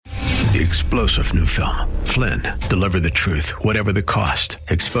The explosive new film, Flynn, deliver the truth, whatever the cost,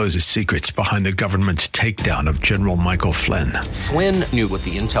 exposes secrets behind the government's takedown of General Michael Flynn. Flynn knew what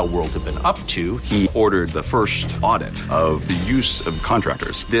the intel world had been up to. He ordered the first audit of the use of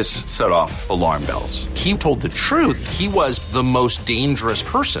contractors. This set off alarm bells. He told the truth. He was the most dangerous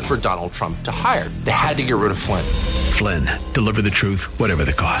person for Donald Trump to hire. They had to get rid of Flynn. Flynn, deliver the truth, whatever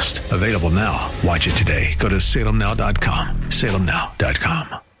the cost. Available now. Watch it today. Go to salemnow.com.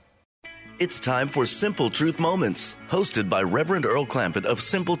 salemnow.com. It's time for Simple Truth Moments, hosted by Reverend Earl Clampett of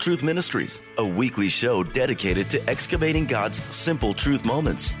Simple Truth Ministries, a weekly show dedicated to excavating God's simple truth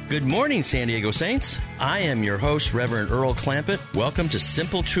moments. Good morning, San Diego Saints. I am your host, Reverend Earl Clampett. Welcome to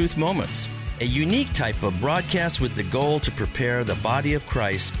Simple Truth Moments, a unique type of broadcast with the goal to prepare the body of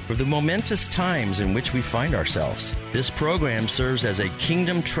Christ for the momentous times in which we find ourselves. This program serves as a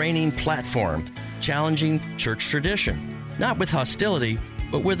kingdom training platform, challenging church tradition, not with hostility,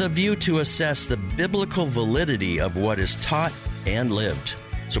 but with a view to assess the biblical validity of what is taught and lived.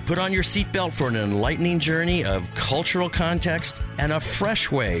 So put on your seatbelt for an enlightening journey of cultural context and a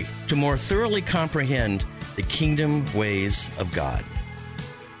fresh way to more thoroughly comprehend the kingdom ways of God.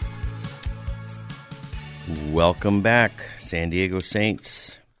 Welcome back, San Diego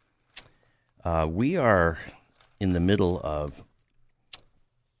Saints. We are in the middle of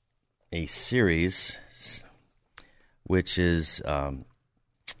a series which is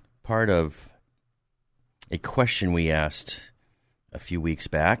part of a question we asked a few weeks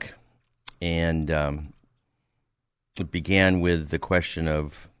back, and it began with the question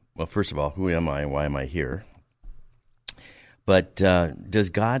of, well, first of all, who am I and why am I here? But does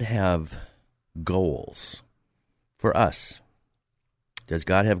God have goals for us? Does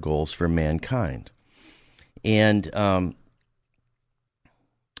God have goals for mankind? And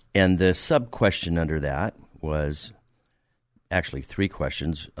the sub-question under that was actually three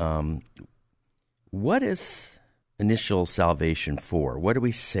questions. What is initial salvation for? What are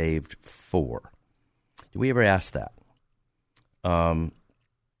we saved for? Do we ever ask that? And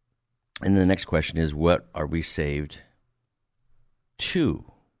the next question is, what are we saved to?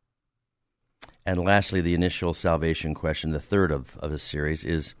 And lastly, the initial salvation question, the third of the series,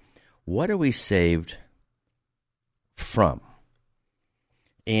 is what are we saved from?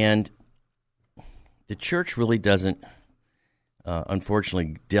 And the church really doesn't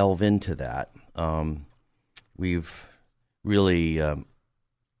unfortunately delve into that. We've really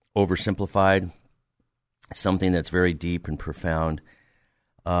oversimplified something that's very deep and profound.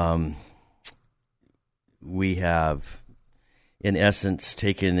 We have, in essence,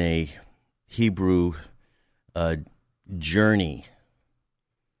 taken a Hebrew journey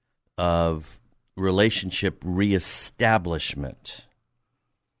of relationship reestablishment.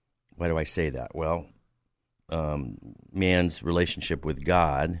 Why do I say that? Well, man's relationship with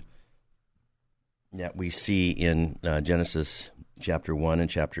God that we see in Genesis chapter 1 and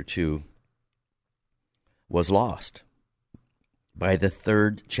chapter 2 was lost by the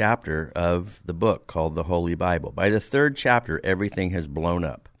third chapter of the book called the Holy Bible. By the third chapter, everything has blown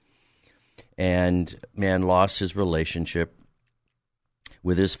up, and man lost his relationship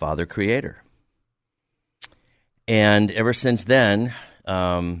with his Father Creator. And ever since then,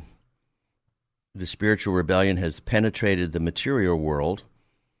 the spiritual rebellion has penetrated the material world.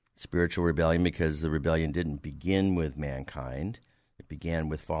 Spiritual rebellion because the rebellion didn't begin with mankind. It began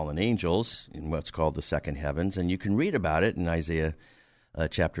with fallen angels in what's called the second heavens. And you can read about it in Isaiah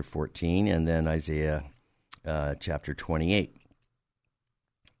chapter 14 and then Isaiah chapter 28.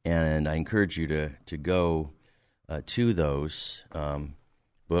 And I encourage you to go to those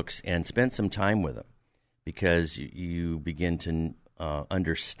books and spend some time with them, because you begin to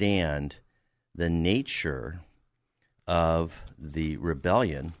understand the nature of the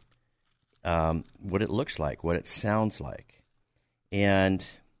rebellion, what it looks like, what it sounds like. And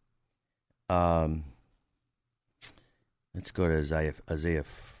let's go to Isaiah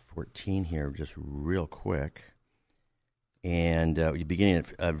 14 here just real quick. And you're beginning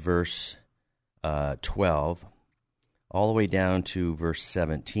at verse 12 all the way down to verse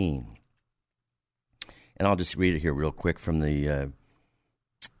 17. And I'll just read it here real quick from the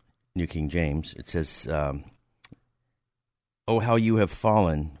New King James. It says, "Oh, how you have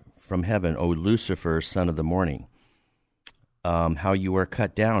fallen from heaven, O Lucifer, son of the morning. How you are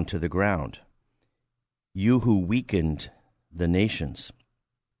cut down to the ground, you who weakened the nations."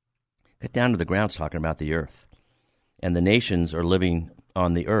 Cut down to the ground is talking about the earth. And the nations are living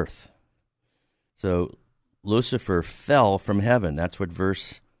on the earth. So Lucifer fell from heaven. That's what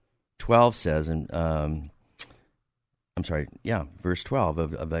verse 12 says. And verse 12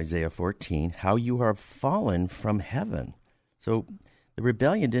 of Isaiah 14, how you are fallen from heaven. So The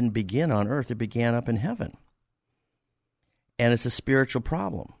rebellion didn't begin on earth. It began up in heaven. And it's a spiritual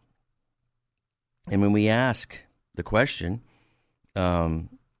problem. And when we ask the question,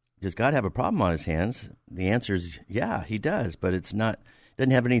 does God have a problem on his hands? The answer is, yeah, he does. But it's not,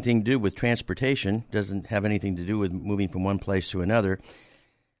 doesn't have anything to do with transportation, doesn't have anything to do with moving from one place to another.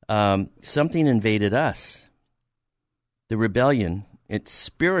 Something invaded us. The rebellion, it's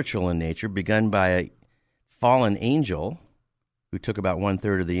spiritual in nature, begun by a fallen angel who took about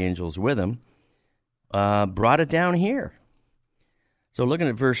 1/3 of the angels with him, brought it down here. So looking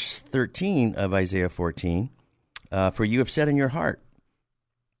at verse 13 of Isaiah 14, for you have said in your heart,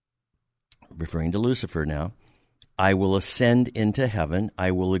 referring to Lucifer now, I will ascend into heaven,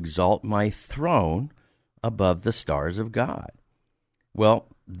 I will exalt my throne above the stars of God. Well,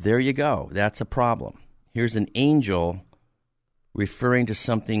 there you go. That's a problem. Here's an angel referring to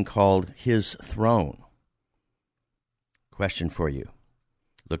something called his throne. Question for you.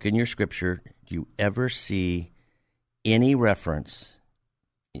 Look in your scripture. Do you ever see any reference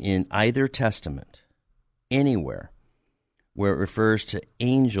in either testament, anywhere, where it refers to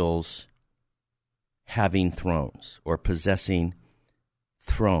angels having thrones or possessing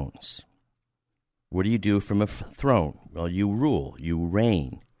thrones? What do you do from a throne? Well, you rule, you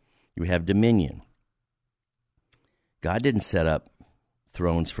reign, you have dominion. God didn't set up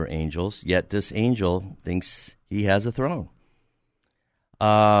thrones for angels, yet this angel thinks he has a throne.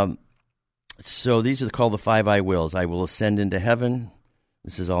 So these are called the 5 I wills. I will ascend into heaven.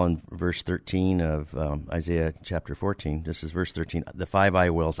 This is all in verse 13 of Isaiah chapter 14. This is verse 13. The 5 I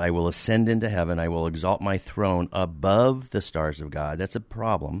wills. I will ascend into heaven. I will exalt my throne above the stars of God. That's a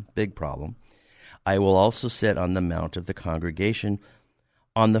problem, big problem. I will also sit on the mount of the congregation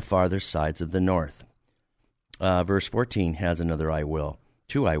on the farther sides of the north. Verse 14 has another I will.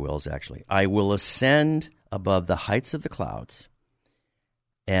 2 I wills, actually. I will ascend above the heights of the clouds,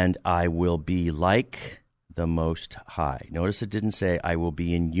 and I will be like the Most High. Notice it didn't say I will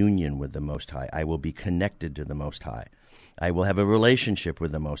be in union with the Most High. I will be connected to the Most High. I will have a relationship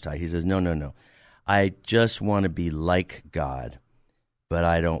with the Most High. He says, no. I just want to be like God, but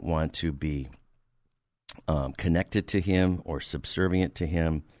I don't want to be connected to him or subservient to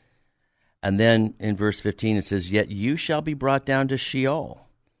him. And then in verse 15 it says, yet you shall be brought down to Sheol.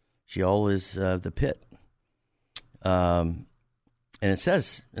 Sheol is the pit. And it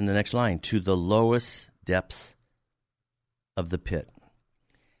says in the next line, to the lowest depths of the pit.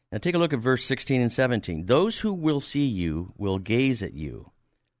 Now take a look at verse 16 and 17. Those who will see you will gaze at you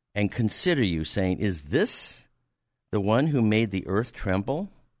and consider you, saying, is this the one who made the earth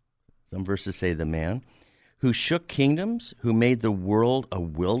tremble? Some verses say the man. Who shook kingdoms, who made the world a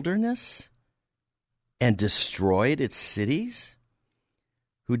wilderness and destroyed its cities,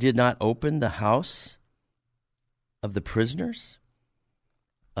 who did not open the house of the prisoners.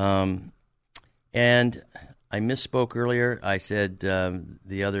 And I misspoke earlier. I said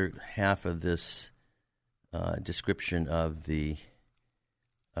the other half of this description of the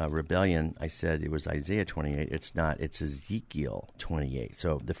rebellion, I said it was Isaiah 28. It's not. It's Ezekiel 28.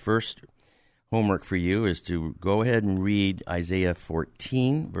 So the first homework for you is to go ahead and read Isaiah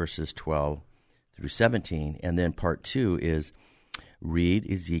 14, verses 12 through 17, and then part 2 is read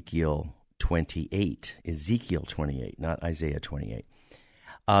Ezekiel 28. Ezekiel 28, not Isaiah 28.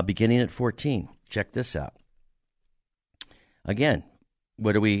 Beginning at 14. Check this out. Again,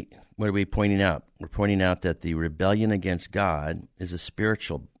 what are we pointing out? We're pointing out that the rebellion against God is a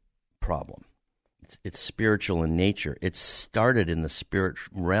spiritual problem. It's spiritual in nature. It started in the spirit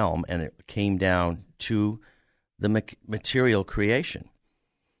realm, and it came down to the material creation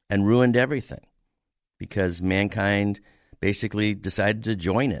and ruined everything because mankind basically decided to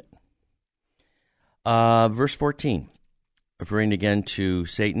join it. Verse 14, referring again to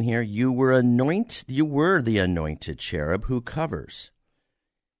Satan here, you were the anointed cherub who covers.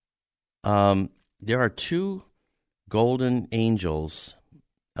 There are 2 golden angels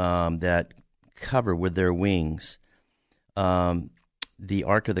that cover with their wings the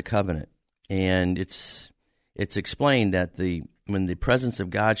Ark of the Covenant, and it's explained that when the presence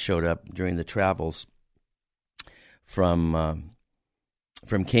of God showed up during the travels from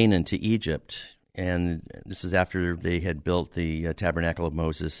Canaan to Egypt, and this is after they had built the tabernacle of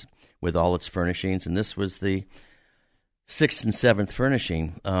Moses with all its furnishings, and this was the 6th and 7th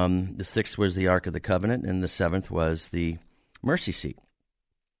furnishing. The 6th was the Ark of the Covenant, and the 7th was the mercy seat.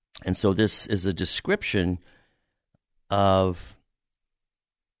 And so this is a description of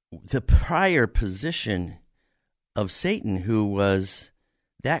the prior position of Satan, who was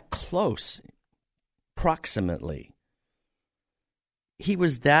that close, proximately. He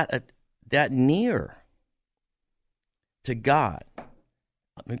was that near to God.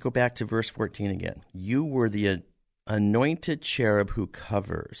 Let me go back to verse 14 again. You were the anointed cherub who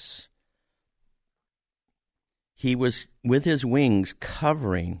covers. He was with his wings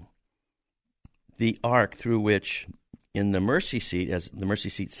covering the ark through which, in the mercy seat, as the mercy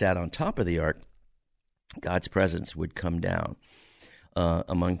seat sat on top of the ark, God's presence would come down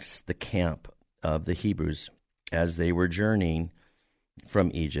amongst the camp of the Hebrews as they were journeying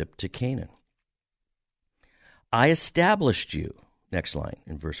from Egypt to Canaan. I established you, next line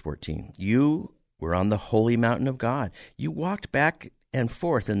in verse 14. You were on the holy mountain of God. You walked back and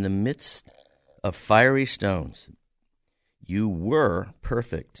forth in the midst of fiery stones. You were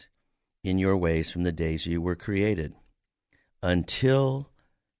perfect in your ways from the days you were created, until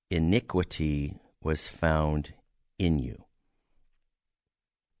iniquity was found in you.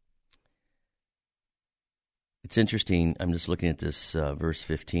 It's interesting. I'm just looking at this verse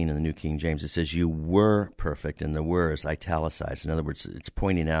 15 in the New King James. It says, you were perfect, and the were is italicized. In other words, it's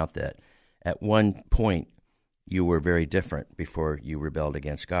pointing out that at one point you were very different before you rebelled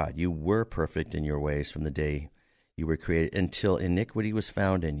against God. You were perfect in your ways from the day you were created until iniquity was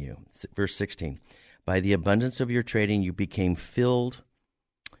found in you. Verse 16, by the abundance of your trading you became filled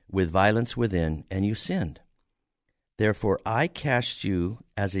with violence within, and you sinned. Therefore I cast you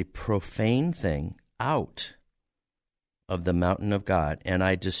as a profane thing out of the mountain of God, and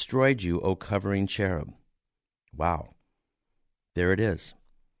I destroyed you, O covering cherub. Wow. There it is.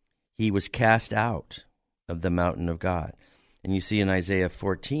 He was cast out of the mountain of God. And you see in Isaiah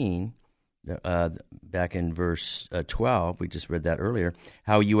 14, back in verse 12, we just read that earlier,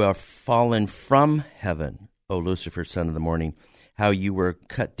 how you are fallen from heaven, O Lucifer, son of the morning, how you were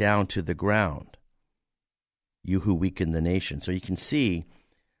cut down to the ground, you who weakened the nation. So you can see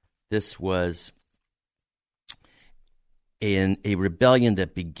this was in a rebellion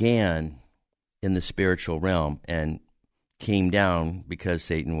that began in the spiritual realm and came down because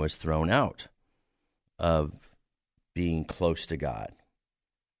Satan was thrown out of being close to God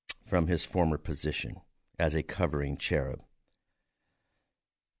from his former position as a covering cherub.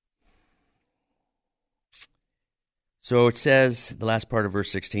 So it says, the last part of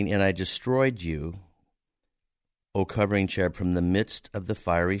verse 16, and I destroyed you, O covering cherub, from the midst of the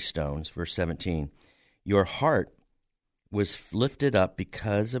fiery stones. Verse 17, your heart was lifted up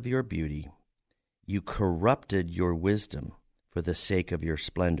because of your beauty. You corrupted your wisdom for the sake of your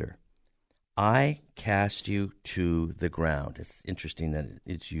splendor. I cast you to the ground. It's interesting that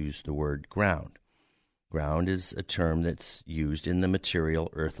it's used the word ground. Ground is a term that's used in the material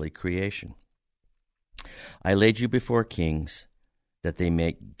earthly creation. I laid you before kings that they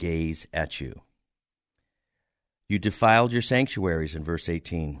may gaze at you. You defiled your sanctuaries, in verse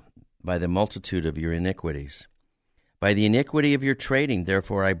 18, by the multitude of your iniquities. By the iniquity of your trading,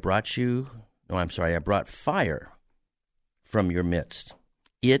 therefore, I brought fire from your midst.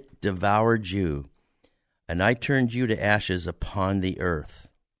 It devoured you, and I turned you to ashes upon the earth,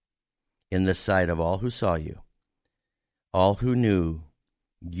 in the sight of all who saw you. All who knew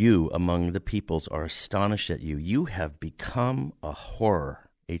you among the peoples are astonished at you. You have become a horror,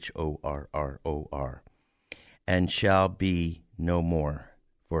 Horror, and shall be no more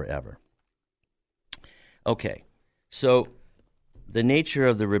forever. Okay. So, the nature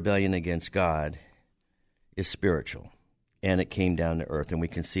of the rebellion against God is spiritual, and it came down to earth, and we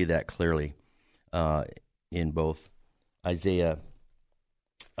can see that clearly in both Isaiah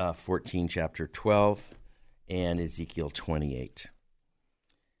 14, chapter 12, and Ezekiel 28.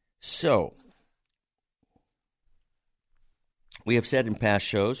 So, we have said in past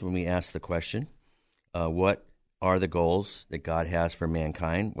shows when we asked the question, what are the goals that God has for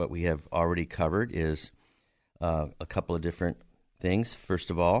mankind? What we have already covered is a couple of different things.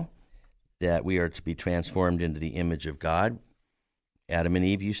 First of all, that we are to be transformed into the image of God. Adam and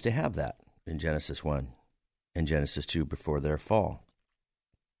Eve used to have that in Genesis 1 and Genesis 2 before their fall.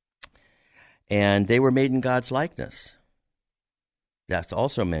 And they were made in God's likeness. That's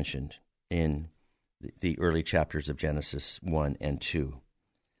also mentioned in the early chapters of Genesis 1 and 2.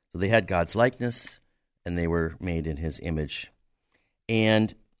 So they had God's likeness, and they were made in his image.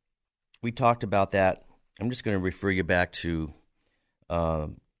 And we talked about that. I'm just going to refer you back to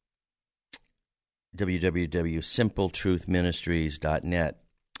www.simpletruthministries.net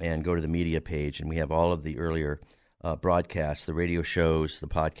and go to the media page, and we have all of the earlier broadcasts, the radio shows, the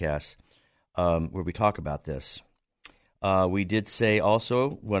podcasts, where we talk about this. We did say also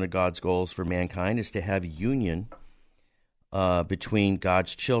one of God's goals for mankind is to have union between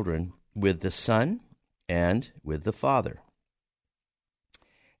God's children with the Son and with the Father.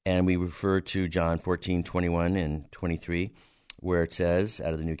 And we refer to John 14:21 and 23, where it says,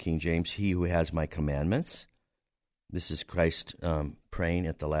 out of the New King James, he who has my commandments This is Christ praying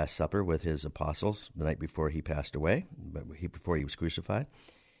at the Last Supper with his apostles the night before he passed away, before he was crucified.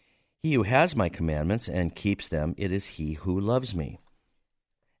 He who has my commandments and keeps them, it is he who loves me.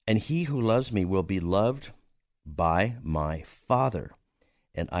 And he who loves me will be loved by my Father,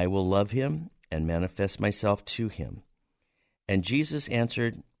 and I will love him and manifest myself to him. And Jesus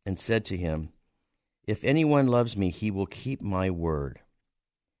answered and said to him, if anyone loves me, he will keep my word,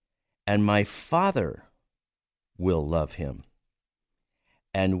 and my Father will love him,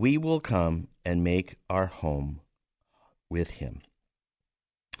 and we will come and make our home with him.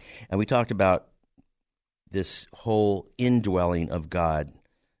 And we talked about this whole indwelling of God,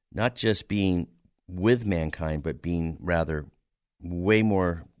 not just being with mankind, but being rather way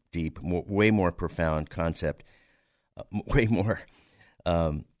more deep, way more profound concept, way more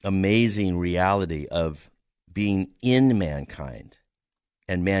amazing reality of being in mankind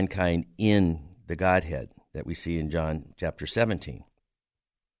and mankind in the Godhead that we see in John chapter 17.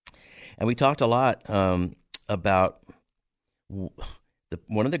 And we talked a lot about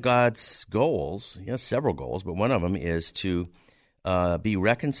one of the God's goals, several goals, but one of them is to be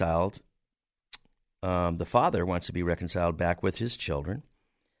reconciled. The Father wants to be reconciled back with his children.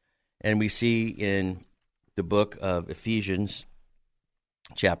 And we see in the book of Ephesians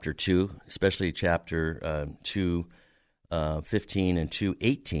chapter 2, especially chapter 2, 15 and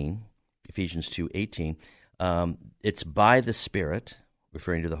 2:18, Ephesians 2:18, it's by the Spirit,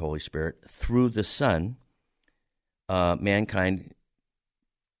 referring to the Holy Spirit, through the Son, mankind,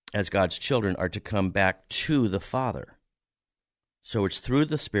 as God's children, are to come back to the Father. So it's through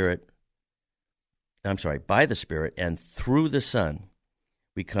the Spirit, by the Spirit, and through the Son,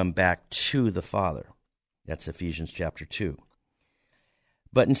 we come back to the Father. That's Ephesians chapter 2.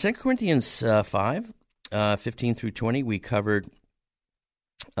 But in 2 Corinthians 5, 15 through 20, we covered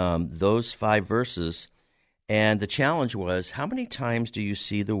those 5 verses, and the challenge was, how many times do you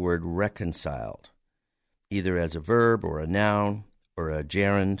see the word reconciled, either as a verb or a noun or a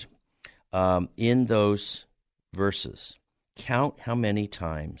gerund, in those verses? Count how many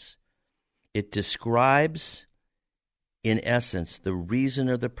times. It describes, in essence, the reason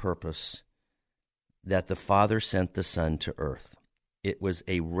or the purpose that the Father sent the Son to earth. It was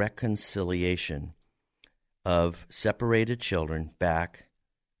a reconciliation of separated children back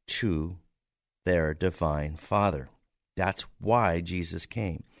to their divine Father. That's why Jesus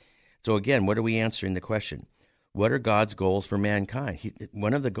came. So again, what are we answering the question? What are God's goals for mankind?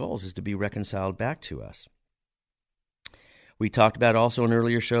 One of the goals is to be reconciled back to us. We talked about also in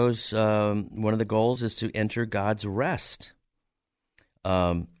earlier shows, one of the goals is to enter God's rest.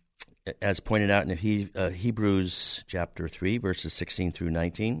 As pointed out in Hebrews chapter 3, verses 16 through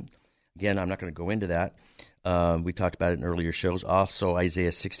 19. Again, I'm not going to go into that. We talked about it in earlier shows. Also,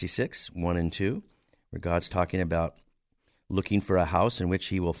 Isaiah 66, 1 and 2, where God's talking about looking for a house in which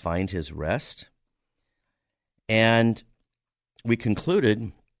he will find his rest. And we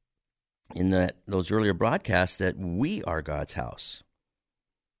concluded in those earlier broadcasts that we are God's house.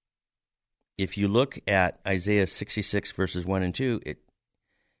 If you look at Isaiah 66, verses 1 and 2,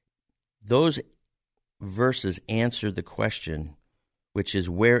 those verses answer the question, which is,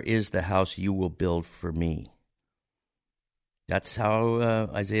 where is the house you will build for me? That's how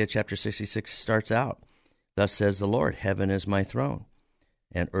Isaiah chapter 66 starts out. Thus says the Lord, heaven is my throne,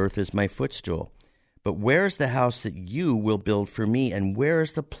 and earth is my footstool. But where is the house that you will build for me, and where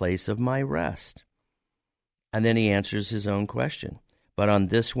is the place of my rest? And then he answers his own question. But on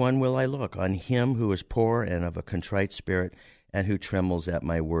this one will I look, on him who is poor and of a contrite spirit, and who trembles at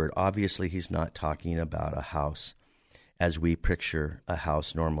my word. Obviously, he's not talking about a house as we picture a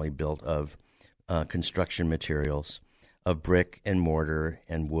house normally built of construction materials, of brick and mortar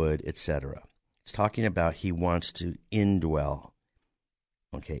and wood, etc. It's talking about he wants to indwell,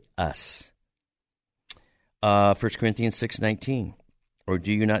 us. 1 Corinthians 6:19, or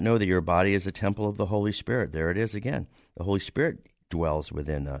do you not know that your body is a temple of the Holy Spirit? There it is again. The Holy Spirit dwells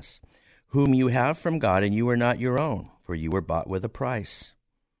within us, whom you have from God, and you are not your own, for you were bought with a price.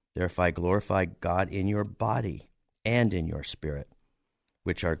 Therefore glorify God in your body and in your spirit,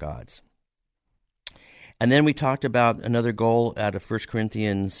 which are God's. And then we talked about another goal out of 1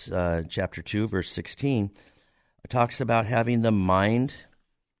 Corinthians chapter 2, verse 16. It talks about having the mind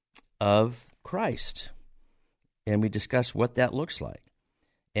of Christ. And we discussed what that looks like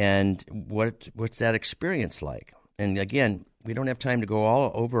and what's that experience like. And again, we don't have time to go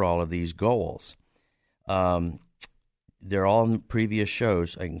over all of these goals. They're all in previous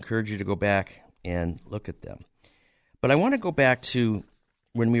shows. I encourage you to go back and look at them. But I want to go back to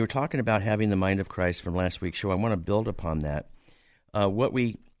when we were talking about having the mind of Christ from last week's show. I want to build upon that. What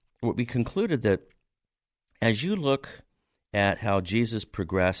we concluded that as you look at how Jesus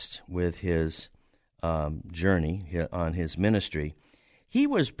progressed with his journey on his ministry, he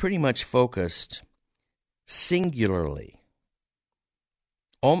was pretty much focused singularly,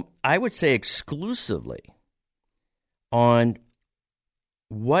 I would say exclusively, on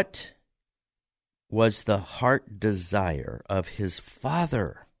what was the heart desire of his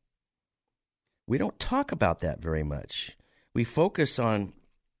Father. We don't talk about that very much. We focus on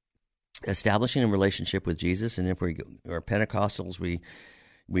establishing a relationship with Jesus, and if we are Pentecostals,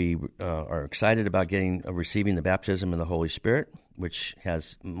 we are excited about receiving the baptism of the Holy Spirit, which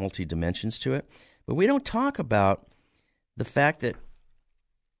has multi dimensions to it. But we don't talk about the fact that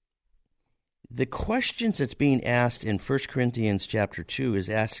the questions that's being asked in 1 Corinthians chapter 2 is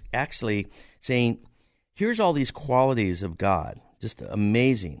actually saying, here's all these qualities of God, just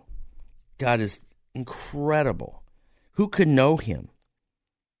amazing. God is incredible. Who can know him?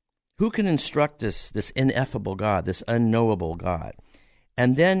 Who can instruct this ineffable God, this unknowable God?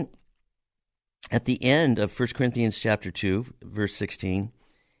 And then at the end of 1 Corinthians chapter 2, verse 16,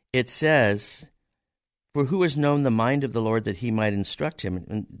 it says, for who has known the mind of the Lord that he might instruct him?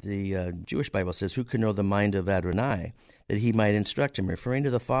 And the Jewish Bible says, who can know the mind of Adonai that he might instruct him, referring to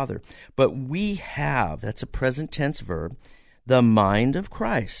the Father. But we have, that's a present tense verb, the mind of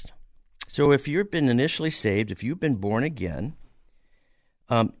Christ. So if you've been initially saved, if you've been born again,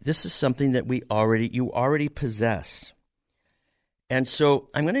 this is something that you already possess. And so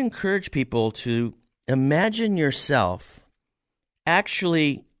I'm going to encourage people to imagine yourself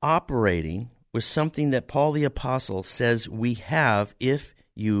actually operating with something that Paul the Apostle says we have if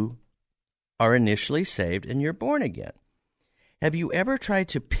you are initially saved and you're born again. Have you ever tried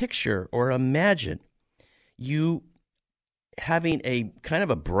to picture or imagine you having a kind of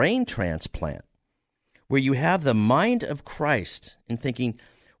a brain transplant where you have the mind of Christ and thinking,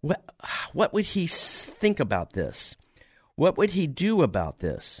 what would he think about this? What would he do about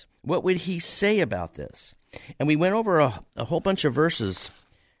this? What would he say about this? And we went over a whole bunch of verses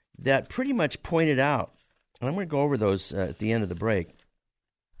that pretty much pointed out, and I'm going to go over those at the end of the break,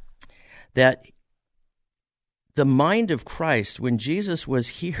 that the mind of Christ, when Jesus was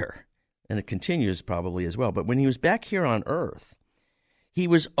here, and it continues probably as well, but when he was back here on earth, he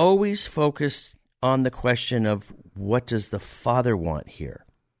was always focused on the question of what does the Father want here?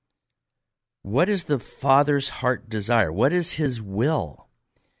 What is the Father's heart desire? What is his will?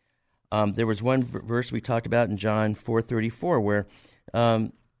 There was one verse we talked about in John 4:34 where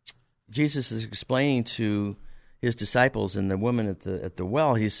Jesus is explaining to his disciples and the woman at the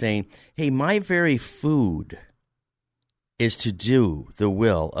well, he's saying, hey, my very food is to do the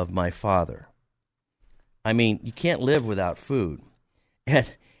will of my Father. I mean, you can't live without food. And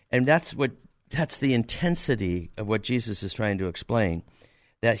that's the intensity of what Jesus is trying to explain,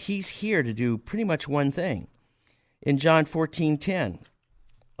 that he's here to do pretty much one thing. In John 14:10,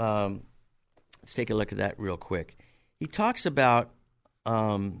 let's take a look at that real quick. He talks about,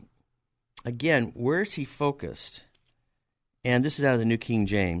 again, where is he focused? And this is out of the New King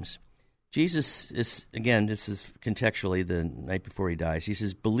James. Jesus is, again, this is contextually the night before he dies. He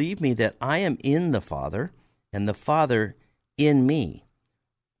says, believe me that I am in the Father and the Father in me.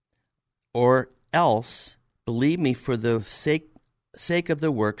 Or else, believe me for the sake of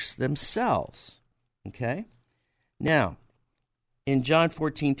the works themselves. Okay? Now, in John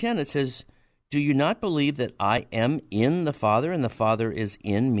 14:10, it says, do you not believe that I am in the Father and the Father is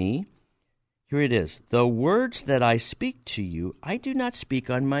in me? Here it is. The words that I speak to you, I do not speak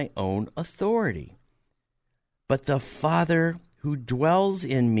on my own authority, but the Father who dwells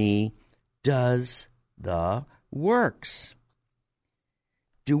in me does the works.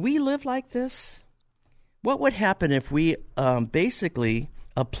 Do we live like this? What would happen if we basically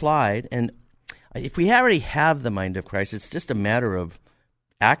applied, and if we already have the mind of Christ, it's just a matter of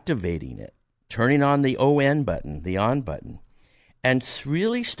activating it, turning on the on button, and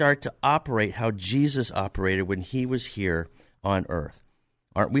really start to operate how Jesus operated when he was here on earth.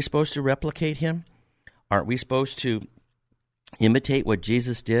 Aren't we supposed to replicate him? Aren't we supposed to imitate what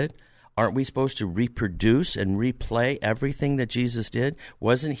Jesus did? Aren't we supposed to reproduce and replay everything that Jesus did?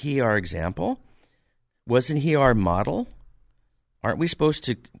 Wasn't he our example? Wasn't he our model? Aren't we supposed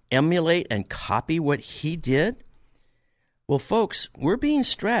to emulate and copy what he did? Well, folks, we're being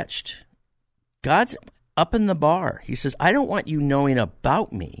stretched. God's up in the bar. He says, I don't want you knowing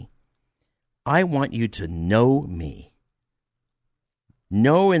about me. I want you to know me.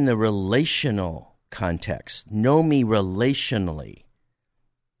 Know in the relational context. Know me relationally.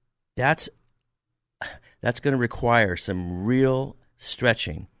 That's going to require some real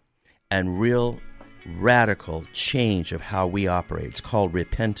stretching and real radical change of how we operate. It's called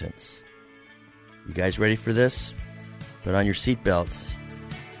repentance. You guys ready for this? Put on your seatbelts.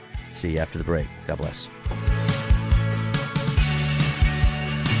 See you after the break. God bless.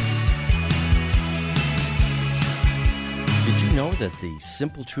 Did you know that the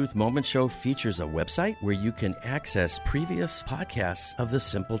Simple Truth Moment Show features a website where you can access previous podcasts of the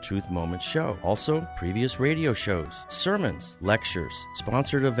Simple Truth Moment Show? Also, previous radio shows, sermons, lectures,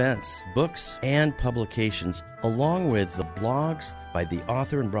 sponsored events, books, and publications, along with the blogs by the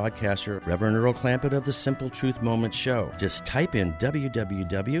author and broadcaster, Reverend Earl Clampett of the Simple Truth Moment Show. Just type in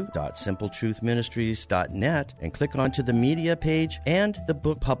www.simpletruthministries.net and click onto the media page and the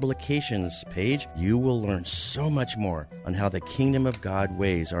book publications page. You will learn so much more on how the kingdom of God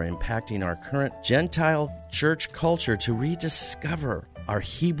ways are impacting our current Gentile church culture to rediscover our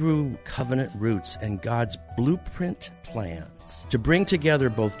Hebrew covenant roots and God's blueprint plans to bring together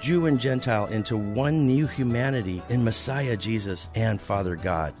both Jew and Gentile into one new humanity in Messiah Jesus and Father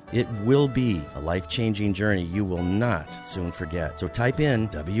God. It will be a life-changing journey you will not soon forget. So type in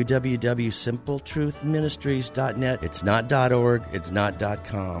www.simpletruthministries.net. It's not .org, it's not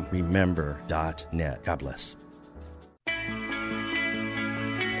 .com. Remember, .net. God bless.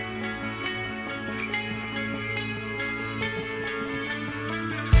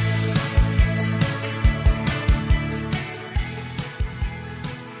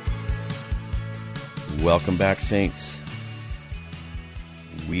 Welcome back, saints.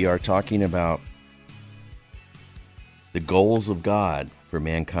 We are talking about the goals of God for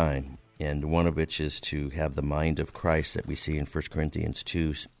mankind, and one of which is to have the mind of Christ that we see in 1 Corinthians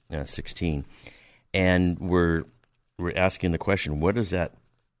 2:16. And we're asking the question, what does that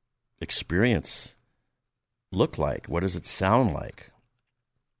experience look like? What does it sound like?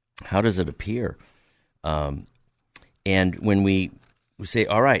 How does it appear? And when we say,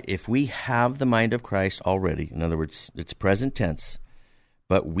 all right, if we have the mind of Christ already, in other words, it's present tense,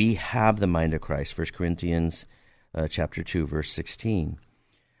 but we have the mind of Christ, 1 Corinthians chapter 2, verse 16.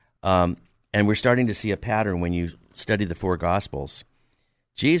 And we're starting to see a pattern when you study the four Gospels.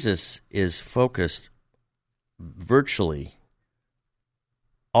 Jesus is focused virtually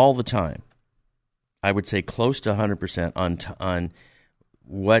all the time, I would say close to 100% on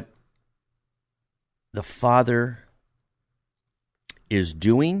what the Father is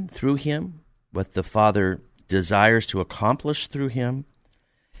doing through him, what the Father desires to accomplish through him,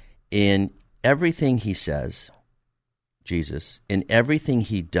 in everything he says, Jesus, in everything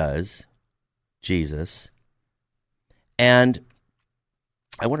he does, Jesus. And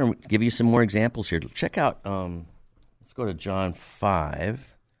I want to give you some more examples here. Check out, let's go to John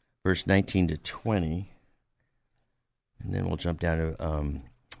 5, verse 19 to 20, and then we'll jump down to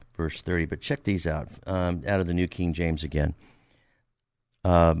verse 30. But check these out, out of the New King James again.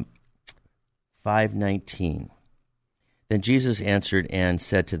 5:19. Then Jesus answered and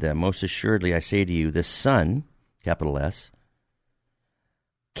said to them, most assuredly I say to you, the Son, capital S,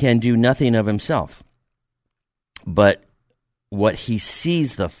 can do nothing of himself, but what he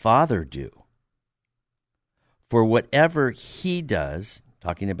sees the Father do. For whatever he does,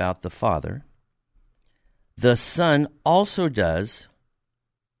 talking about the Father, the Son also does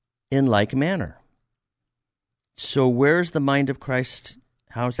in like manner. So where's the mind of Christ?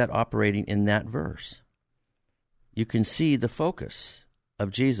 How is that operating in that verse? You can see the focus of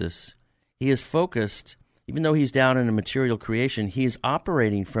Jesus. He is focused, even though he's down in a material creation, he is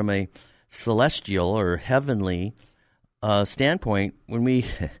operating from a celestial or heavenly standpoint. When we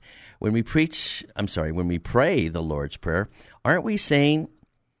pray the Lord's Prayer, aren't we saying,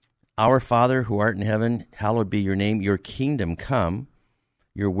 Our Father who art in heaven, hallowed be your name, your kingdom come,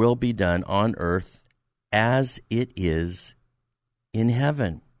 your will be done on earth as it is in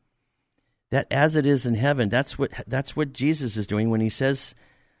heaven. That as it is in heaven, that's what Jesus is doing when he says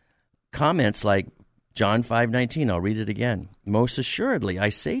comments like John 5:19. I'll read it again. Most assuredly, I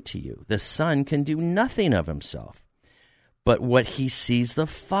say to you, the Son can do nothing of himself, but what he sees the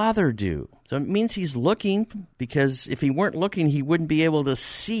Father do. So it means he's looking, because if he weren't looking, he wouldn't be able to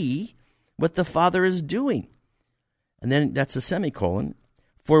see what the Father is doing. And then that's a semicolon.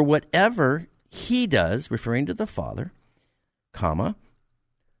 For whatever he does, referring to the Father, comma,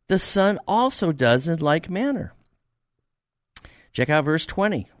 the Son also does in like manner. Check out verse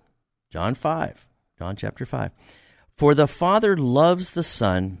 20, John chapter 5. For the Father loves the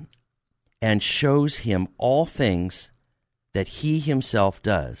Son and shows him all things that he himself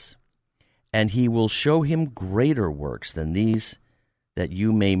does, and he will show him greater works than these, that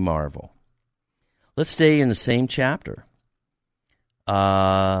you may marvel. Let's stay in the same chapter.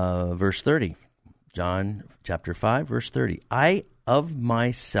 Verse 30. John chapter 5, verse 30. I of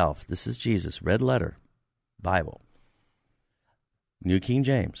myself, this is Jesus, red letter, Bible, New King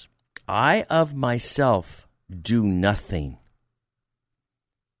James. I of myself do nothing.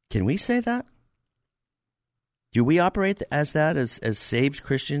 Can we say that? Do we operate as that, as saved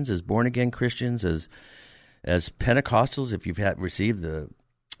Christians, as born-again Christians, as Pentecostals, if you've received the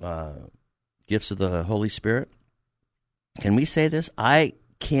gifts of the Holy Spirit? Can we say this? I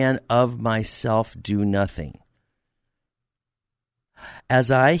can of myself do nothing. As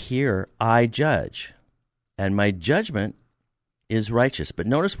I hear, I judge, and my judgment is righteous. But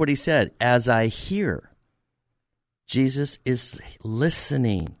notice what he said, as I hear. Jesus is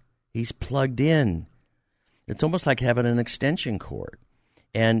listening. He's plugged in. It's almost like having an extension cord.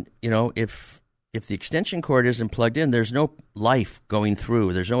 And, if the extension cord isn't plugged in, there's no life going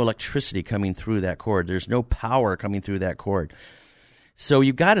through. There's no electricity coming through that cord. There's no power coming through that cord. So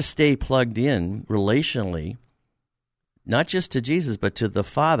you've got to stay plugged in relationally, not just to Jesus, but to the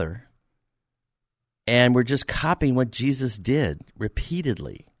Father. And we're just copying what Jesus did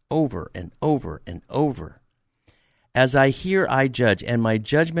repeatedly, over and over and over. As I hear, I judge, and my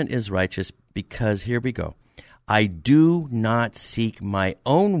judgment is righteous because, here we go, I do not seek my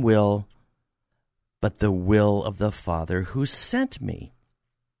own will, but the will of the Father who sent me.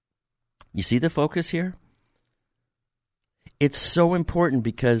 You see the focus here? It's so important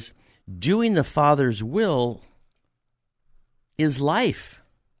because doing the Father's will is life.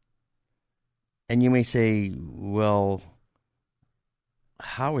 And you may say, well,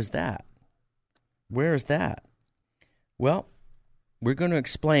 how is that? Where is that? Well, we're going to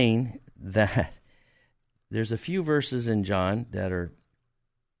explain that there's a few verses in John that are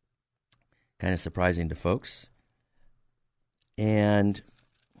kind of surprising to folks. And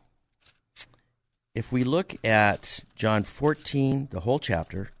if we look at John 14, the whole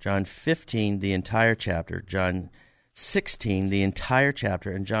chapter, John 15, the entire chapter, John 16, the entire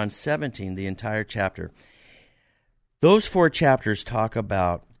chapter, and John 17, the entire chapter, those 4 chapters talk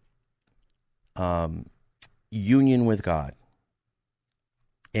about union with God.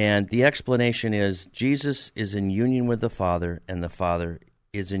 And the explanation is Jesus is in union with the Father, and the Father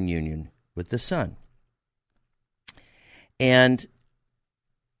is in union with the Son. And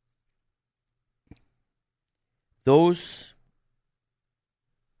those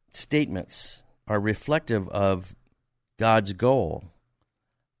statements are reflective of God's goal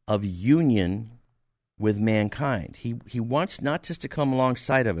of union with mankind. He wants not just to come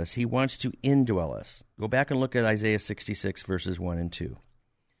alongside of us, he wants to indwell us. Go back and look at Isaiah 66, verses 1 and 2.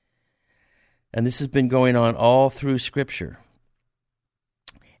 And this has been going on all through Scripture.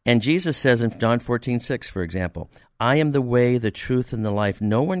 And Jesus says in John 14:6, for example, I am the way, the truth, and the life.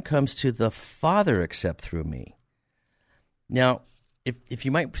 No one comes to the Father except through me. Now, if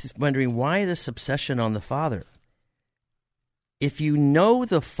you might be wondering, why this obsession on the Father? If you know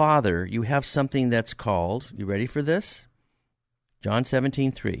the Father, you have something that's called, you ready for this? John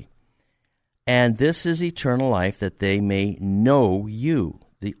 17:3. And this is eternal life, that they may know you,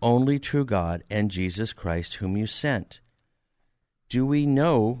 the only true God, and Jesus Christ, whom you sent. Do we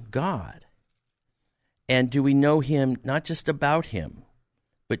know God? And do we know him not just about him,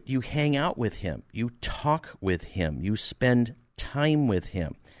 but you hang out with him, you talk with him, you spend time with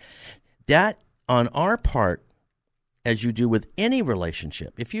him? That, on our part, as you do with any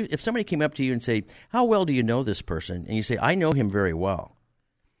relationship, if somebody came up to you and say, how well do you know this person? And you say, I know him very well.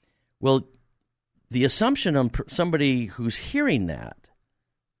 Well, the assumption on somebody who's hearing that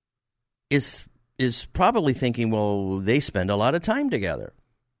is probably thinking, well, they spend a lot of time together.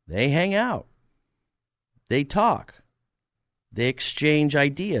 They hang out. They talk. They exchange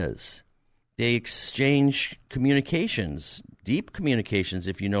ideas. They exchange communications, deep communications,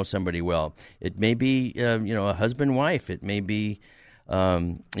 if you know somebody well. It may be, a husband-wife. It may be,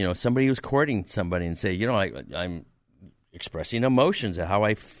 somebody who's courting somebody and say, I'm expressing emotions of how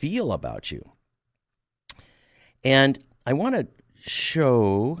I feel about you. And I want to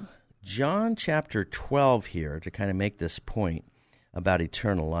show John chapter 12 here to kind of make this point about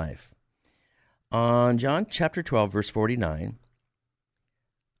eternal life. On John chapter 12, verse 49,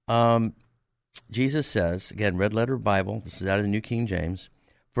 Jesus says, again, red letter Bible, this is out of the New King James,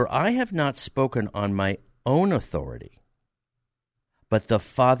 for I have not spoken on my own authority, but the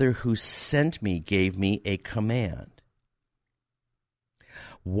Father who sent me gave me a command,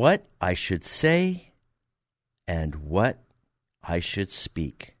 what I should say and what I should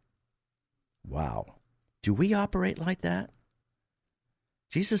speak. Wow. Do we operate like that?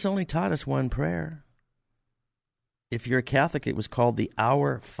 Jesus only taught us one prayer. If you're a Catholic, it was called the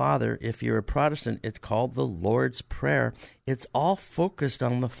Our Father. If you're a Protestant, it's called the Lord's Prayer. It's all focused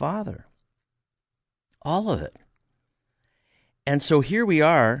on the Father. All of it. And so here we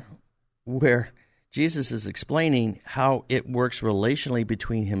are, where Jesus is explaining how it works relationally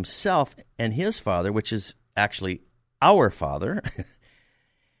between himself and his Father, which is actually our Father,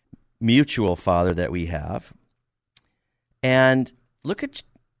 mutual Father that we have. And look at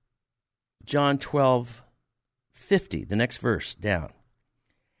John 12:50, the next verse down.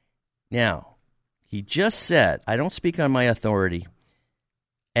 Now, he just said, I don't speak on my authority,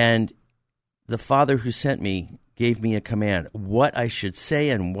 and the Father who sent me gave me a command, what I should say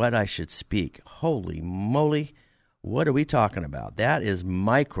and what I should speak. Holy moly, what are we talking about? That is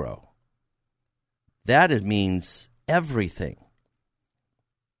micro. That means everything.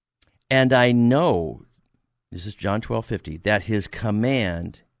 And I know, this is John 12:50, that his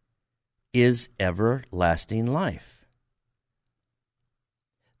command is everlasting life.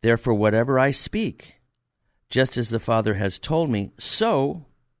 Therefore, whatever I speak, just as the Father has told me, so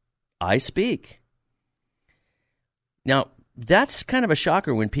I speak. Now, that's kind of a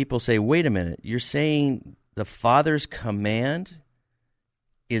shocker when people say, wait a minute, you're saying the Father's command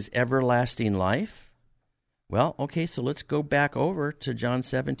is everlasting life? Well, okay, so let's go back over to John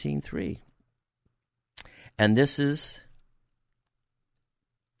 17:3. And this is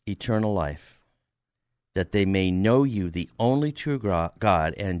eternal life, that they may know you, the only true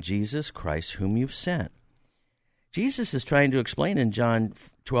God, and Jesus Christ, whom you've sent. Jesus is trying to explain in John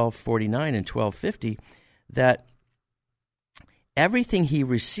 12:49 and 12:50 that everything he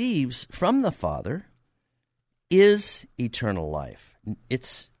receives from the Father is eternal life.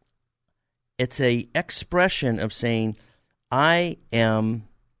 It's a expression of saying, I am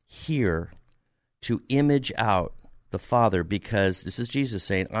here to image out the Father, because this is Jesus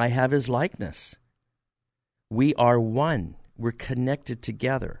saying, I have his likeness. We are one. We're connected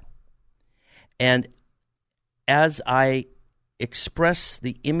together. And as I express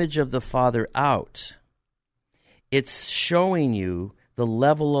the image of the Father out, it's showing you the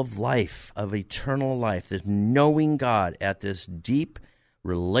level of life, of eternal life, this knowing God at this deep,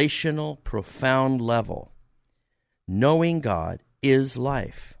 relational, profound level. Knowing God is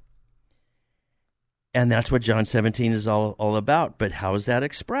life. And that's what John 17 is all about. But how is that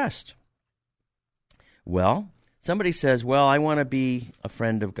expressed? Well, somebody says, well, I want to be a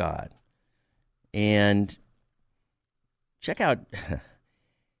friend of God. And check out,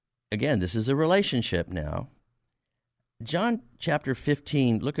 again, this is a relationship now. John chapter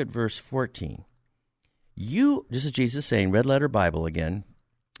 15, look at verse 14. This is Jesus saying, Red Letter Bible again,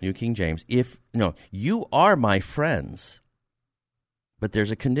 New King James, you are my friends, but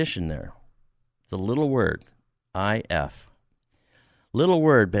there's a condition there. It's a little word, I-F. Little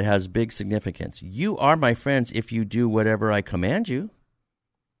word, but has big significance. You are my friends if you do whatever I command you.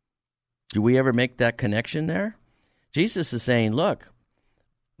 Do we ever make that connection there? Jesus is saying, look,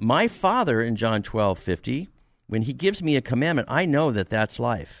 my Father in John 12:50, when he gives me a commandment, I know that that's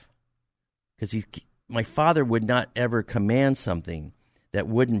life. Because my Father would not ever command something that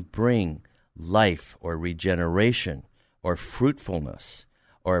wouldn't bring life or regeneration or fruitfulness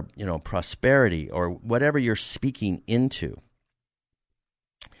or prosperity or whatever you're speaking into.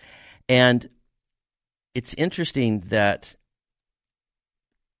 And it's interesting that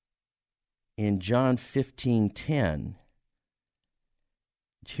in John 15:10,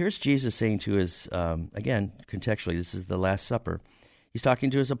 here's Jesus saying to his, again, contextually, this is the Last Supper. He's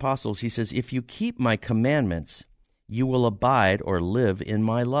talking to his apostles. He says, if you keep my commandments, you will abide or live in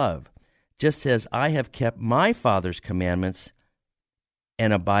my love, just as I have kept my Father's commandments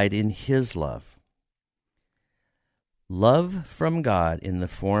and abide in his love. Love from God in the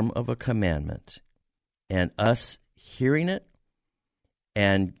form of a commandment, and us hearing it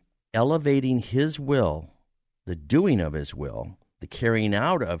and elevating his will, the doing of his will, the carrying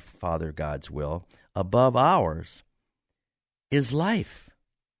out of Father God's will above ours, is life.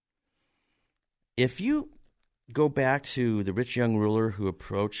 If you go back to the rich young ruler who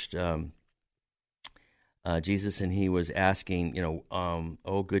approached Jesus and he was asking,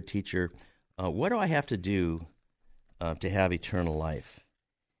 oh, good teacher, what do I have to do to have eternal life?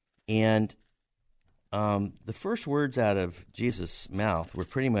 And the first words out of Jesus' mouth were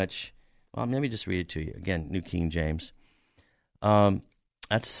pretty much, well, let me just read it to you. Again, New King James.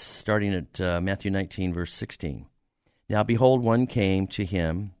 That's starting at Matthew 19, verse 16. Now behold, one came to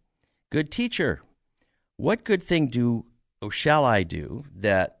him, good teacher, what good thing shall I do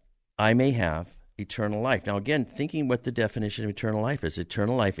that I may have eternal life? Now again, thinking what the definition of eternal life is.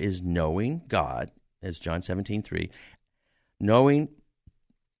 Eternal life is knowing God, as John 17:3, knowing,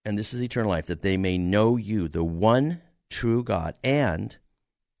 and this is eternal life, that they may know you, the one true God, and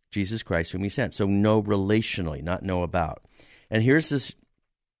Jesus Christ whom he sent. So know relationally, not know about. And here's this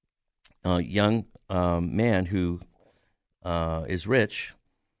young man who is rich,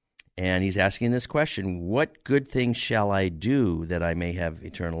 And he's asking this question, what good thing shall I do that I may have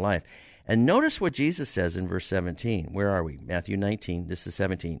eternal life? And notice what Jesus says in verse 17. Where are we? Matthew 19, this is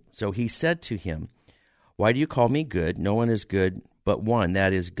 17. So he said to him, why do you call me good? No one is good but one,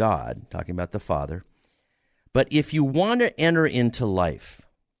 that is God, talking about the Father. But if you want to enter into life,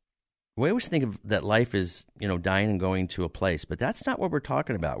 we always think of that life is, dying and going to a place, but that's not what we're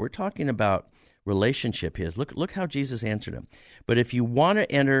talking about. We're talking about relationship here. Look how Jesus answered him. But if you want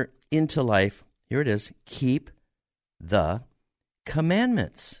to enter into life, here it is, keep the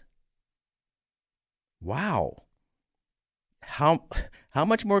commandments. Wow. How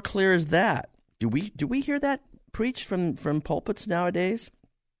much more clear is that? Do we hear that preached from pulpits nowadays?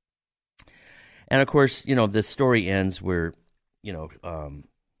 And of course, the story ends where,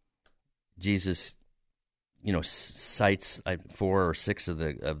 Jesus, cites 4 or 6 of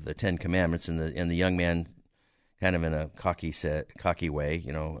the 10 commandments, and the young man, kind of in a cocky way,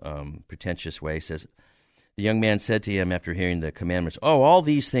 pretentious way, says, the young man said to him after hearing the commandments, "Oh, all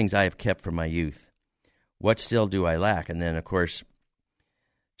these things I have kept from my youth. What still do I lack?" And then, of course,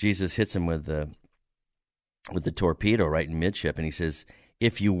 Jesus hits him with the torpedo right in midship, and he says,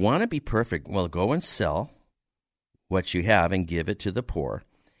 if you want to be perfect, well, go and sell what you have and give it to the poor,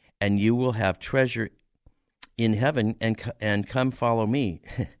 and you will have treasure in heaven, and come follow me.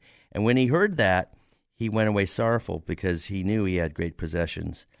 And when he heard that, he went away sorrowful, because he knew he had great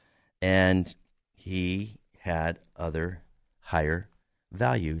possessions, and he had other higher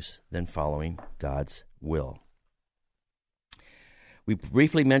values than following God's will. We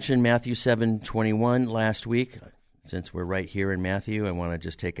briefly mentioned Matthew 7:21 last week. Since we're right here in Matthew, I want to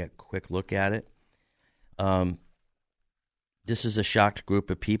just take a quick look at it. This is a shocked group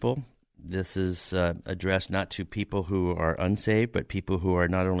of people. This is addressed not to people who are unsaved, but people who are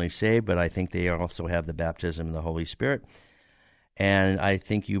not only saved, but I think they also have the baptism of the Holy Spirit. And I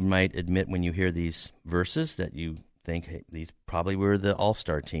think you might admit when you hear these verses that you think, hey, these probably were the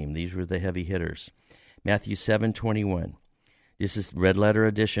all-star team. These were the heavy hitters. Matthew 7:21. This is red letter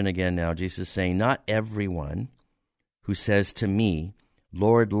edition again now. Jesus is saying, not everyone who says to me,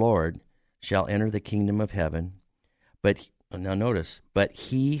 Lord, Lord, shall enter the kingdom of heaven, but, now notice, but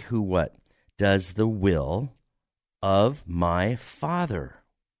he who what? Does the will of my Father.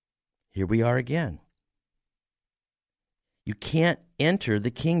 Here we are again. You can't enter the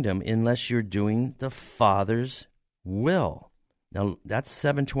kingdom unless you're doing the Father's will. Now, that's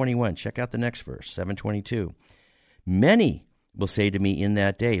 7:21. Check out the next verse, 7:22. Many will say to me in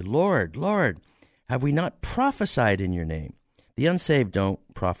that day, Lord, Lord, have we not prophesied in your name? The unsaved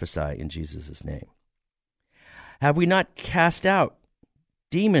don't prophesy in Jesus' name. Have we not cast out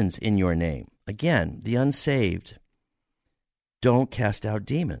demons in your name? Again, the unsaved don't cast out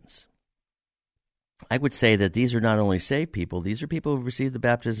demons. I would say that these are not only saved people, these are people who've received the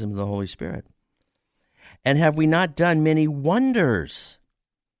baptism of the Holy Spirit. And have we not done many wonders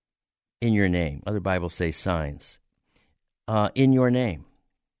in your name? Other Bibles say signs. In your name.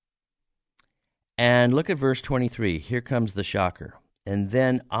 And look at verse 23. Here comes the shocker. And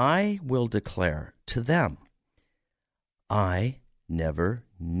then I will declare to them, I never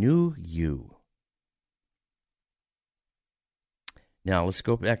knew you. Now let's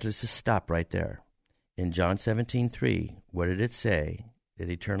go back. Let's just stop right there. In John 17:3, what did it say that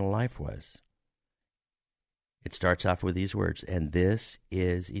eternal life was? It starts off with these words, and this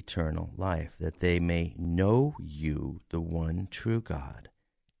is eternal life, that they may know you, the one true God,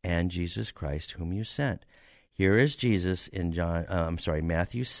 and Jesus Christ, whom you sent. Here is Jesus in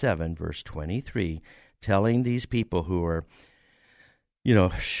Matthew 7, verse 23, telling these people who are,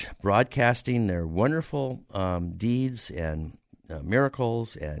 broadcasting their wonderful deeds and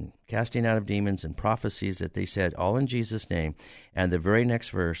miracles and casting out of demons and prophecies that they said all in Jesus' name. And the very next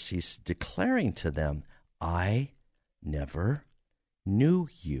verse, he's declaring to them, I never knew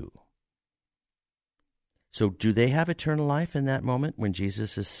you. So do they have eternal life in that moment when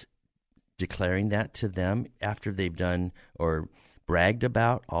Jesus is declaring that to them after they've done or bragged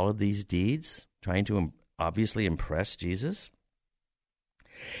about all of these deeds, trying to obviously impress Jesus?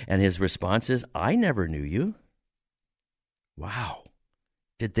 And his response is, I never knew you. Wow.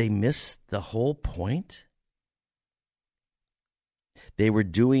 Did they miss the whole point? They were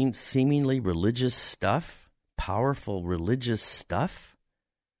doing seemingly religious stuff, powerful religious stuff.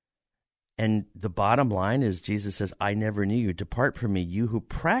 And the bottom line is Jesus says, I never knew you. Depart from me, you who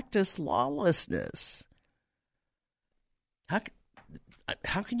practice lawlessness.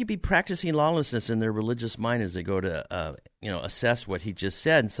 How can you be practicing lawlessness in their religious mind as they go to assess what he just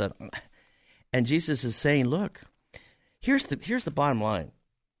said? And Jesus is saying, look, here's the bottom line.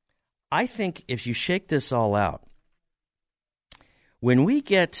 I think if you shake this all out, When we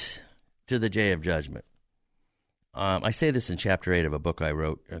get to the day of judgment, I say this in chapter 8 of a book I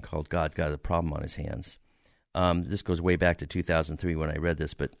wrote called God Got a Problem on His Hands. This goes way back to 2003 when I read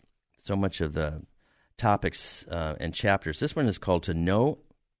this, but so much of the topics and chapters. This one is called To Know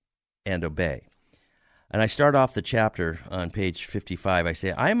and Obey. And I start off the chapter on page 55. I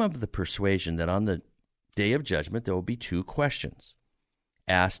say, I am of the persuasion that on the day of judgment there will be 2 questions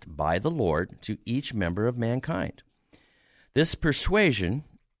asked by the Lord to each member of mankind. This persuasion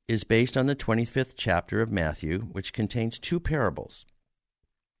is based on the 25th chapter of Matthew, which contains 2 parables,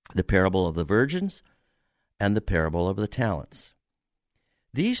 the parable of the virgins and the parable of the talents.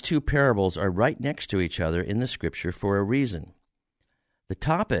 These 2 parables are right next to each other in the Scripture for a reason. The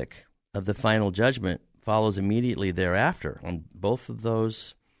topic of the final judgment follows immediately thereafter on both of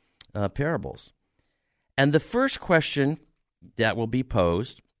those parables. And the first question that will be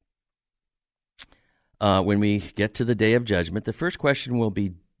posed when we get to the day of judgment, the first question will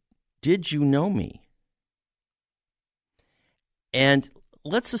be, did you know me? And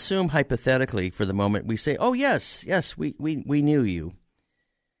let's assume hypothetically for the moment we say, oh, yes, we knew you.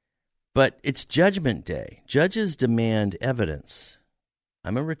 But it's judgment day. Judges demand evidence.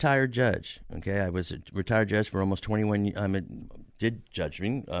 I'm a retired judge, okay? I was a retired judge for almost 21 years. Did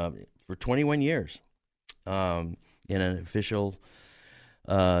judging for 21 years in an official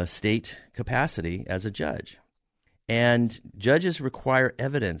state capacity as a judge. And judges require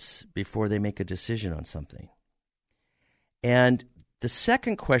evidence before they make a decision on something. And the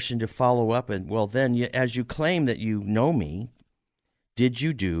second question to follow up, and well, then, as you claim that you know me, did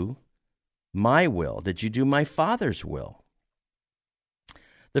you do my will? Did you do my Father's will?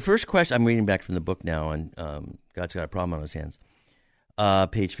 The first question, I'm reading back from the book now, and God's Got a Problem on His Hands,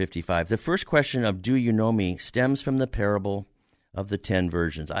 page 55. The first question of do you know me stems from the parable of the 10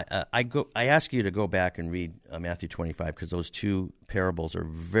 virgins. I ask you to go back and read Matthew 25 because those 2 parables are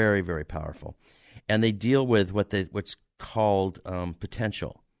very, very powerful. And they deal with what's called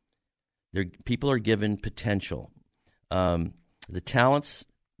potential. People are given potential. The talents,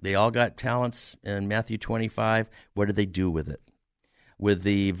 they all got talents in Matthew 25. What did they do with it? With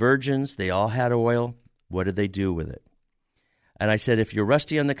the virgins, they all had oil. What did they do with it? And I said, if you're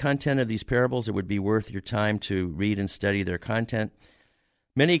rusty on the content of these parables, it would be worth your time to read and study their content.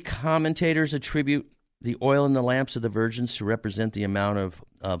 Many commentators attribute the oil in the lamps of the virgins to represent the amount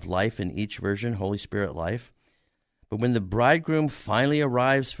of life in each virgin, Holy Spirit life. But when the bridegroom finally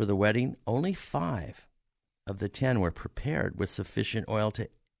arrives for the wedding, only 5 of the 10 were prepared with sufficient oil to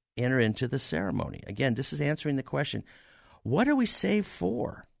enter into the ceremony. Again, this is answering the question, what are we saved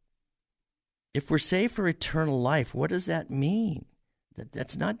for? If we're saved for eternal life, what does that mean?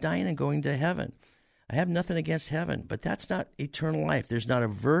 That's not dying and going to heaven. I have nothing against heaven, but that's not eternal life. There's not a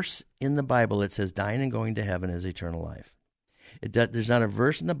verse in the Bible that says dying and going to heaven is eternal life. There's not a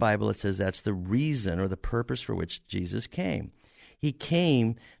verse in the Bible that says that's the reason or the purpose for which Jesus came. He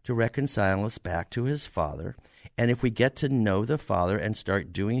came to reconcile us back to His Father, and if we get to know the Father and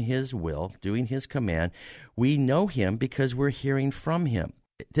start doing His will, doing His command, we know Him because we're hearing from Him.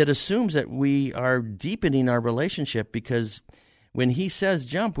 That assumes that we are deepening our relationship because when He says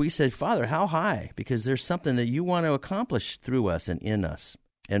jump, we say, Father, how high? Because there's something that you want to accomplish through us and in us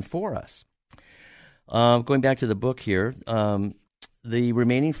and for us. Going back to the book here, the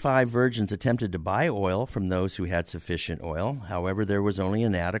remaining 5 virgins attempted to buy oil from those who had sufficient oil. However, there was only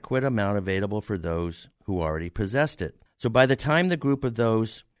an adequate amount available for those who already possessed it. So by the time the group of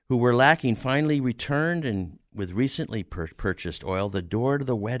those who were lacking finally returned and with recently purchased oil, the door to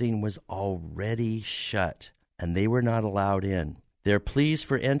the wedding was already shut, and they were not allowed in. Their pleas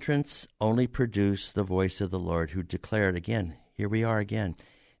for entrance only produced the voice of the Lord, who declared again, here we are again,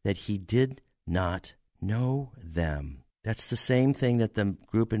 that He did not know them. That's the same thing that the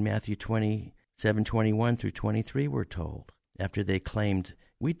group in Matthew 27:21 through 23 were told after they claimed,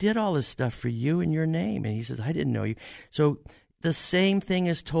 we did all this stuff for you in your name. And He says, I didn't know you. So the same thing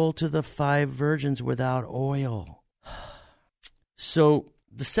is told to the 5 virgins without oil. So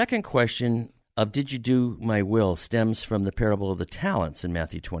the second question of did you do my will stems from the parable of the talents in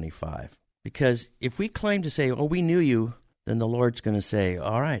Matthew 25. Because if we claim to say, oh, we knew you, then the Lord's going to say,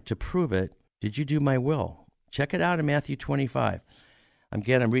 all right, to prove it, did you do my will? Check it out in Matthew 25.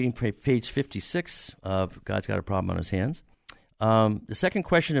 I'm reading page 56 of God's Got a Problem on His Hands. The second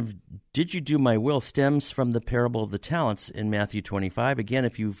question of did you do my will stems from the parable of the talents in Matthew 25. Again,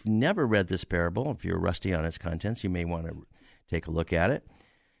 if you've never read this parable, if you're rusty on its contents, you may want to take a look at it.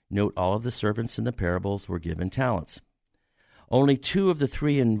 Note all of the servants in the parables were given talents. Only 2 of the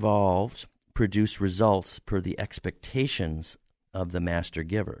 3 involved produced results per the expectations of the master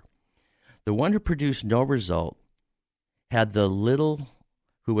giver. The one who produced no result had the little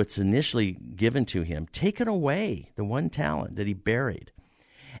who was initially given to him taken away, the 1 talent that he buried,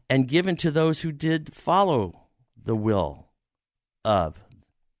 and given to those who did follow the will of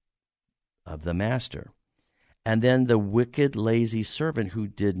the master. And then the wicked, lazy servant who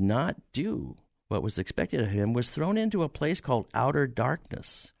did not do what was expected of him was thrown into a place called outer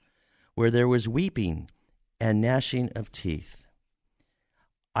darkness, where there was weeping and gnashing of teeth.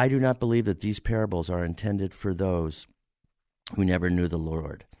 I do not believe that these parables are intended for those who never knew the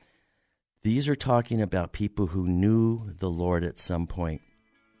Lord. These are talking about people who knew the Lord at some point.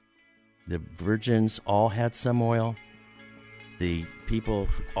 The virgins all had some oil. The people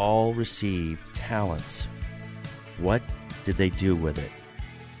all received talents. What did they do with it?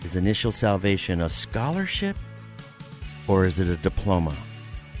 Is initial salvation a scholarship, or is it a diploma?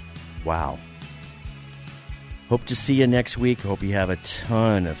 Wow. Hope to see you next week. Hope you have a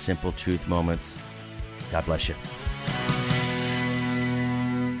ton of Simple Truth moments. God bless you.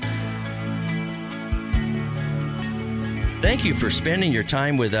 Thank you for spending your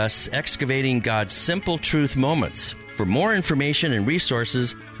time with us excavating God's Simple Truth moments. For more information and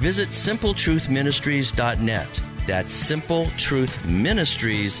resources, visit simpletruthministries.net. That's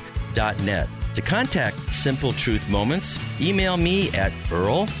simpletruthministries.net. To contact Simple Truth Moments, email me at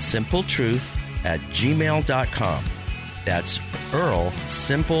earlsimpletruth@gmail.com. That's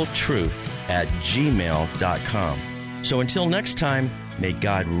earlsimpletruth@gmail.com. So until next time, may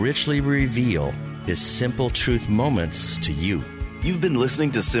God richly reveal His Simple Truth moments to you. You've been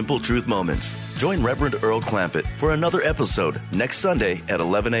listening to Simple Truth Moments. Join Reverend Earl Clampett for another episode next Sunday at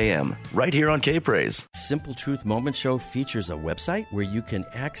 11 a.m. right here on K-Praise. Simple Truth Moment Show features a website where you can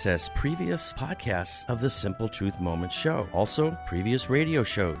access previous podcasts of the Simple Truth Moment Show. Also, previous radio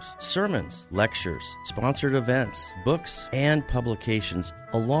shows, sermons, lectures, sponsored events, books, and publications,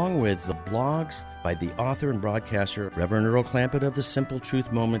 along with the blogs by the author and broadcaster, Reverend Earl Clampett of the Simple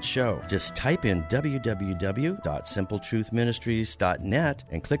Truth Moment Show. Just type in www.simpletruthministries.net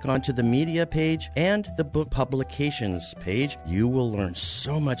and click onto the media page and the book publications page. You will learn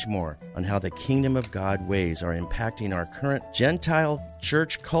so much more on how the kingdom of God ways are impacting our current Gentile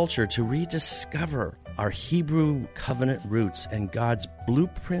church culture to rediscover our Hebrew covenant roots and God's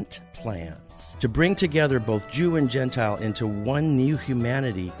blueprint plans to bring together both Jew and Gentile into one new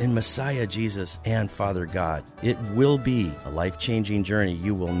humanity in Messiah Jesus and Father God. It will be a life-changing journey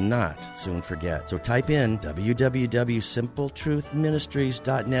you will not soon forget. So type in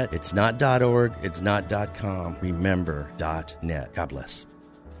www.simpletruthministries.net. It's not .org, it's not .com. Remember, .net. God bless.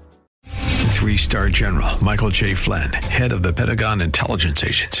 3-star General Michael J. Flynn, head of the Pentagon Intelligence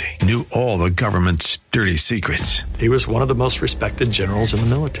Agency, knew all the government's dirty secrets. He was one of the most respected generals in the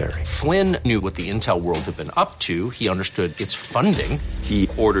military. Flynn knew what the intel world had been up to. He understood its funding. He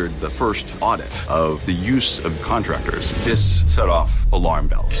ordered the first audit of the use of contractors. This set off alarm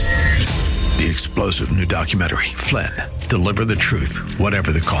bells. The explosive new documentary, Flynn, Deliver the Truth,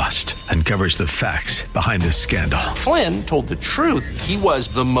 Whatever the Cost, uncovers the facts behind this scandal. Flynn told the truth. He was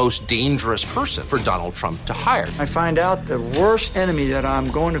the most dangerous person for Donald Trump to hire. I find out the worst enemy that I'm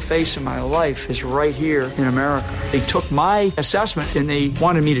going to face in my life is right here in America. They took my assessment and they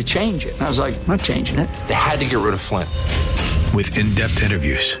wanted me to change it. And I was like, I'm not changing it. They had to get rid of Flynn. With in-depth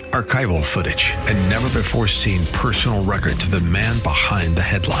interviews, archival footage, and never-before-seen personal records of the man behind the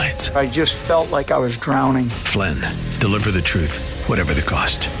headlines. I just felt like I was drowning. Flynn, Deliver the Truth, Whatever the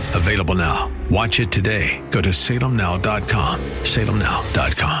Cost. Available now. Watch it today. Go to salemnow.com.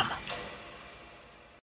 salemnow.com.